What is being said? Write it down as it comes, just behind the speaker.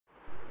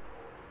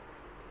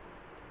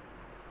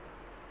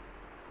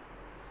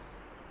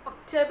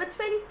October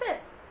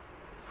 25th,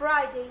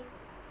 Friday,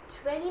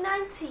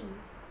 2019.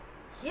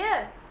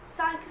 Here,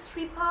 Saaiyannhkka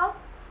Sripal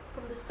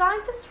from the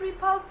Saaiyannhkka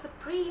Sripal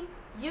Supreme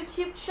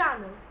YouTube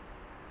channel,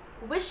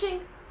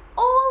 wishing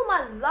all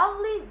my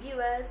lovely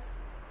viewers,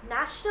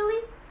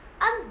 nationally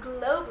and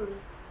globally,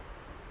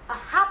 a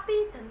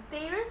happy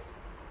Dhanteras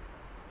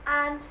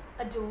and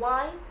a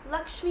divine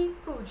Lakshmi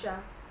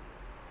Puja.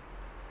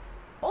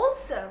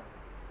 Also,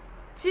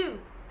 to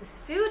the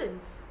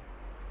students,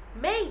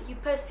 may you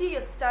pursue your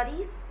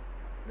studies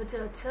with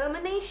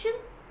determination,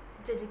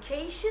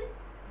 dedication,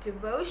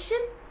 devotion,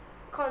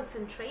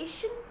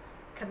 concentration,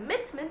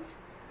 commitment,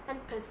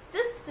 and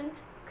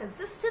persistent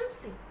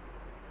consistency.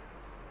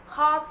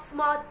 Hard,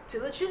 smart,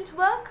 diligent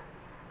work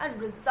and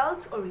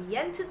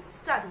result-oriented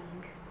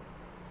studying.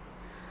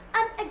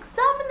 An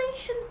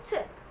examination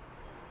tip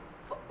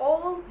for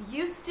all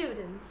you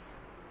students: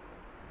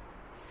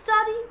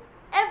 study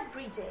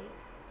every day.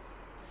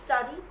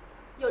 Study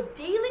your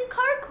daily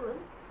curriculum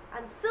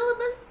and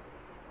syllabus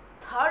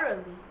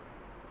thoroughly.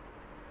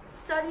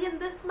 Study in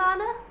this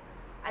manner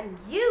and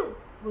you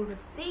will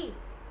receive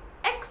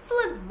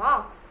excellent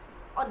marks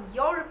on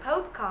your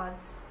report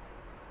cards.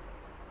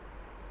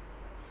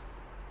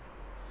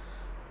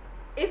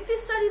 If you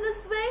study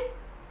this way,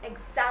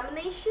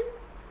 examination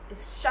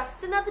is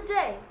just another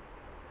day,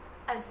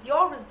 as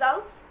your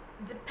results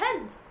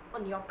depend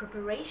on your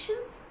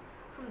preparations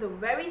from the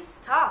very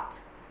start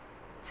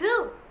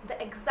till the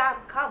exam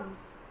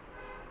comes.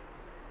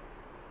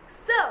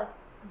 So,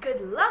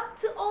 good luck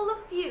to all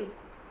of you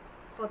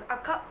for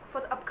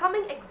the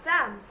upcoming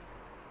exams.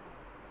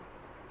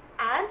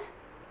 And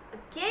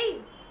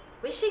again,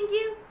 wishing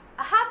you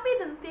a happy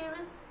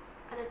Dhanteras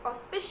and an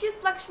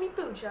auspicious Lakshmi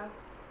Puja.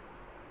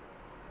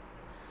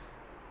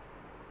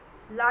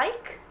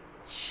 Like,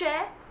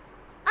 share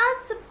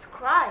and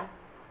subscribe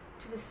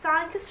to the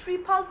Saaiyannhkka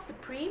Sripal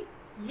Supreme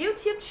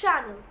YouTube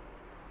channel.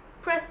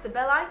 Press the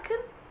bell icon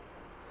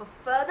for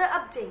further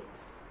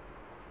updates.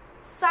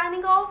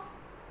 Signing off,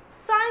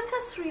 Saaiyannhkka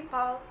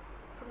Sripal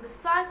from the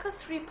Saaiyannhkka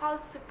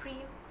Sripal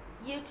Supreme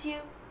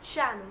YouTube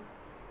channel.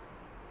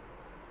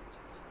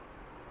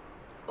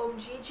 Om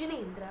Jai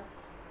Jinendra.